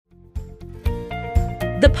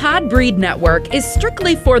The Podbreed Network is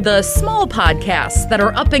strictly for the small podcasts that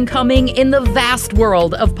are up and coming in the vast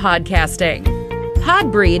world of podcasting.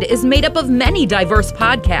 Podbreed is made up of many diverse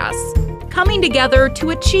podcasts, coming together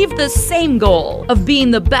to achieve the same goal of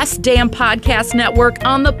being the best damn podcast network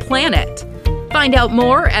on the planet. Find out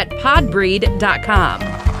more at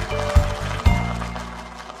podbreed.com.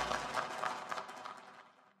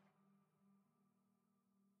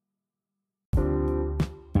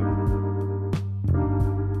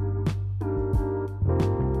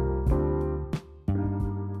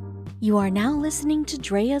 You are now listening to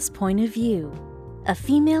Drea's Point of View, a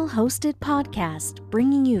female-hosted podcast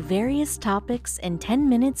bringing you various topics in 10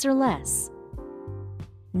 minutes or less.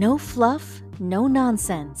 No fluff, no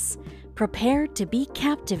nonsense. Prepare to be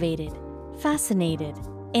captivated, fascinated,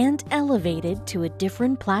 and elevated to a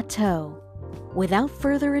different plateau. Without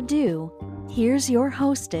further ado, here's your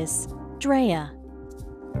hostess, Drea.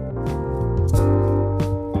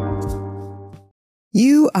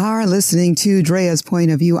 You are listening to Drea's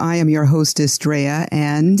Point of View. I am your hostess, Drea,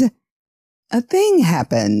 and a thing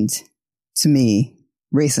happened to me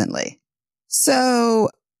recently. So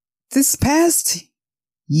this past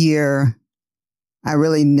year, I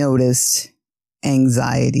really noticed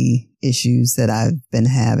anxiety issues that I've been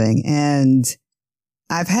having, and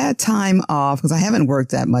I've had time off because I haven't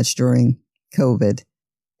worked that much during COVID,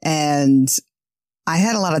 and I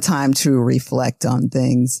had a lot of time to reflect on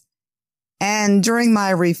things. And during my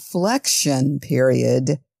reflection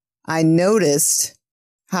period, I noticed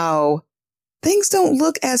how things don't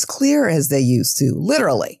look as clear as they used to,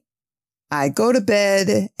 literally. I go to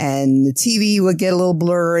bed and the TV would get a little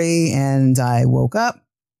blurry and I woke up.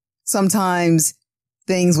 Sometimes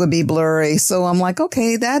things would be blurry. So I'm like,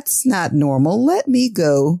 okay, that's not normal. Let me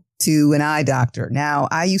go to an eye doctor. Now,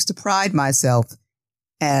 I used to pride myself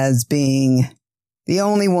as being the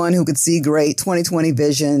only one who could see great 20/20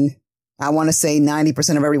 vision. I want to say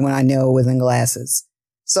 90% of everyone I know was in glasses.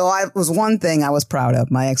 So I was one thing I was proud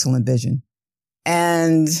of, my excellent vision.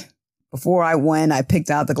 And before I went, I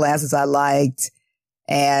picked out the glasses I liked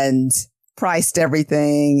and priced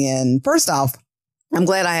everything. And first off, I'm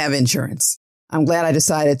glad I have insurance. I'm glad I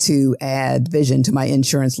decided to add vision to my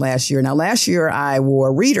insurance last year. Now, last year I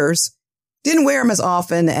wore readers, didn't wear them as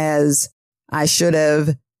often as I should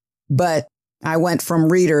have, but I went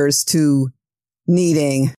from readers to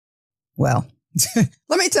needing. Well,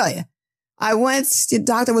 let me tell you, the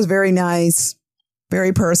doctor was very nice,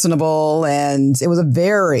 very personable, and it was a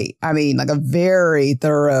very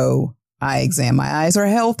thorough eye exam. My eyes are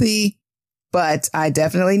healthy, but I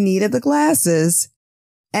definitely needed the glasses.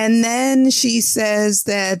 And then she says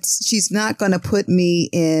that she's not going to put me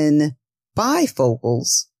in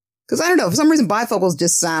bifocals because I don't know, for some reason, bifocals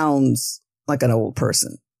just sounds like an old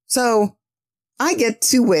person. So I get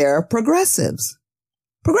to wear progressives.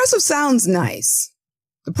 Progressive sounds nice.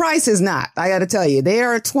 The price is not. I got to tell you, they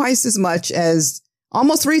are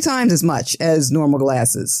almost 3 times as much as normal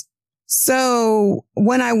glasses. So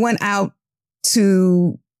when I went out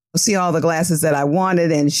to see all the glasses that I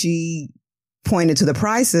wanted and she pointed to the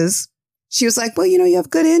prices, she was like, well, you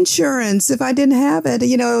have good insurance. If I didn't have it,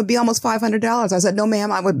 it would be almost $500. I said, no,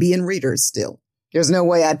 ma'am, I would be in readers still. There's no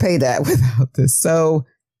way I'd pay that without this. So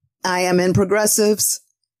I am in progressives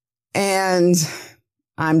and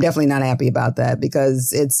I'm definitely not happy about that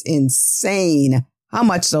because it's insane how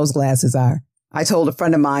much those glasses are. I told a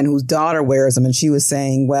friend of mine whose daughter wears them and she was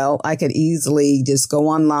saying, well, I could easily just go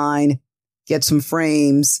online, get some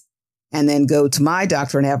frames, and then go to my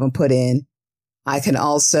doctor and have them put in. I can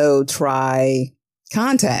also try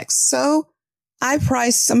contacts. So I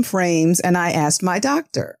priced some frames and I asked my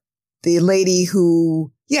doctor, the lady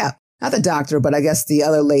not the doctor, but I guess the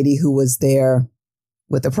other lady who was there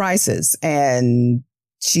with the prices. And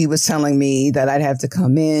she was telling me that I'd have to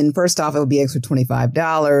come in. First off, it would be extra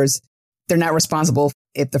 $25. They're not responsible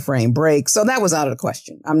if the frame breaks. So that was out of the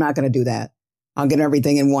question. I'm not going to do that. I'll get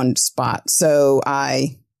everything in one spot. So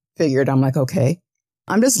I figured, I'm like, okay,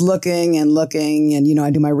 I'm just looking and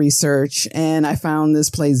I do my research and I found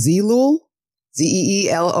this place, Zeelool,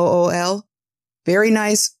 Zeelool, very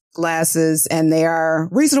nice glasses and they are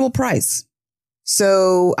reasonable price.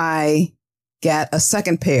 So I got a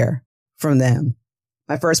second pair from them.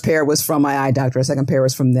 My first pair was from my eye doctor. A second pair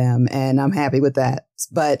was from them. And I'm happy with that.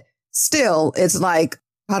 But still, it's like,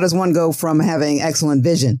 how does one go from having excellent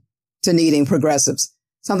vision to needing progressives?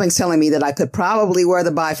 Something's telling me that I could probably wear the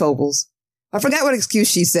bifocals. I forgot what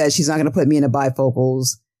excuse she said. She's not going to put me in the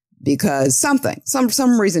bifocals because some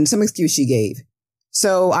reason, some excuse she gave.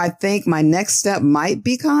 So I think my next step might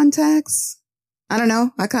be contacts. I don't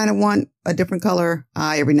know. I kind of want a different color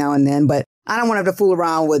eye every now and then, but I don't want to have to fool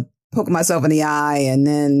around with poking myself in the eye and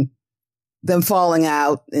then them falling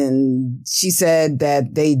out. And she said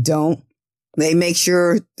that they make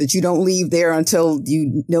sure that you don't leave there until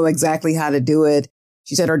you know exactly how to do it.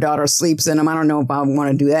 She said her daughter sleeps in them. I don't know if I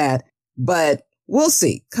want to do that, but we'll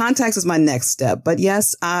see. Contacts is my next step. But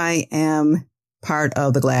yes, I am part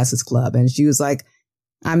of the Glasses Club. And she was like,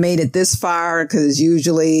 I made it this far because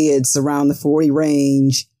usually it's around the 40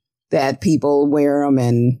 range that people wear them.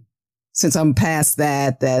 And since I'm past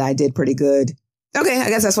that I did pretty good. Okay, I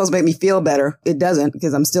guess that's supposed to make me feel better. It doesn't,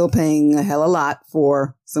 because I'm still paying a hell of a lot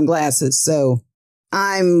for some glasses. So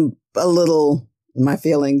I'm a little in my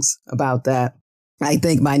feelings about that. I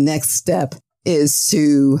think my next step is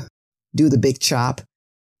to do the big chop.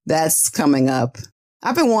 That's coming up.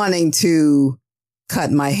 I've been wanting to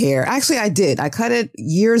cut my hair. Actually, I did. I cut it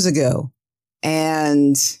years ago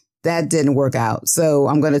and that didn't work out. So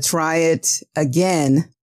I'm going to try it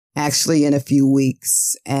again, actually in a few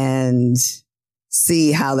weeks, and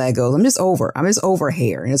see how that goes. I'm just over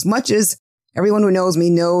hair. And as much as everyone who knows me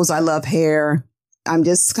knows I love hair, I'm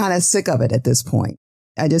just kind of sick of it at this point.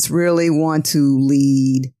 I just really want to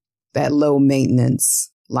lead that low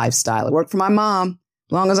maintenance lifestyle. It worked for my mom.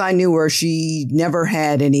 As long as I knew her, she never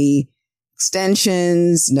had any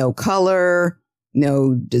extensions, no color,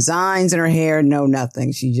 no designs in her hair, no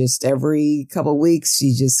nothing. She just every couple of weeks,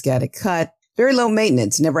 she just got it cut. Very low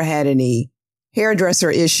maintenance. Never had any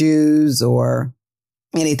hairdresser issues or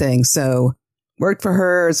anything. So worked for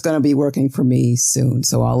her. It's going to be working for me soon.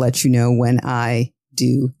 So I'll let you know when I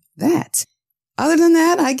do that. Other than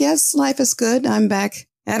that, I guess life is good. I'm back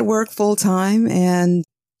at work full time and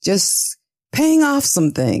just paying off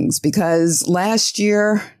some things because last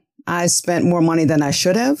year I spent more money than I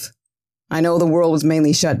should have. I know the world was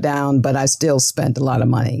mainly shut down, but I still spent a lot of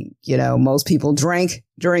money. You know, most people drank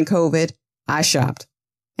during COVID. I shopped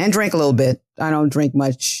and drank a little bit. I don't drink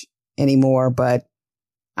much anymore, but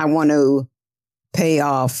I want to pay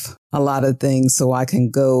off a lot of things so I can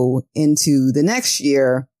go into the next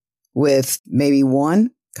year with maybe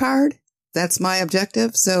one card. That's my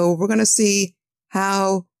objective. So we're going to see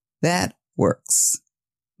how that works.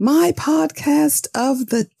 My podcast of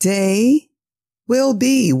the day will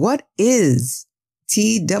be, what is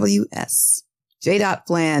TWS? J.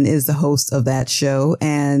 Flan is the host of that show.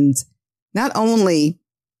 And not only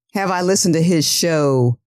have I listened to his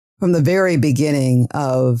show from the very beginning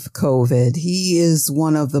of COVID, he is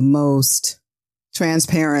one of the most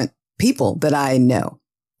transparent people that I know.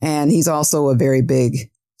 And he's also a very big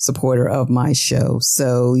supporter of my show.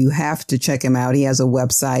 So you have to check him out. He has a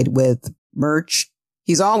website with merch.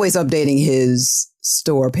 He's always updating his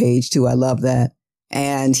store page too. I love that.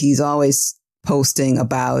 And he's always posting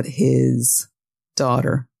about his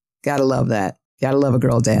daughter. Gotta love that. Gotta love a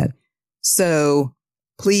girl dad. So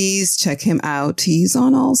please check him out. He's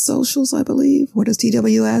on all socials, I believe. What is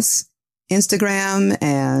TWS? Instagram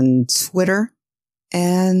and Twitter.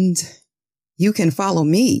 And you can follow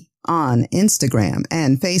me on Instagram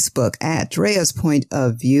and Facebook at Drea's Point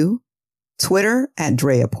of View, Twitter at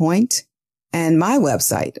Drea Point, and my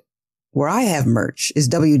website where I have merch is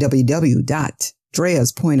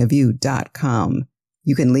www.dreaspointofview.com.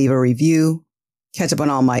 You can leave a review, catch up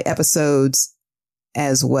on all my episodes,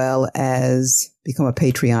 as well as become a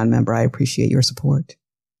Patreon member. I appreciate your support.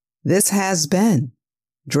 This has been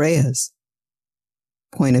Drea's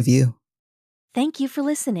Point of View. Thank you for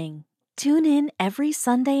listening. Tune in every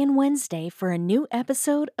Sunday and Wednesday for a new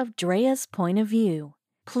episode of Drea's Point of View.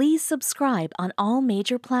 Please subscribe on all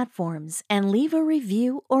major platforms and leave a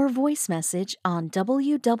review or voice message on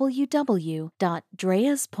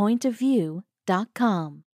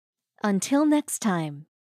www.dreaspointofview.com. Until next time.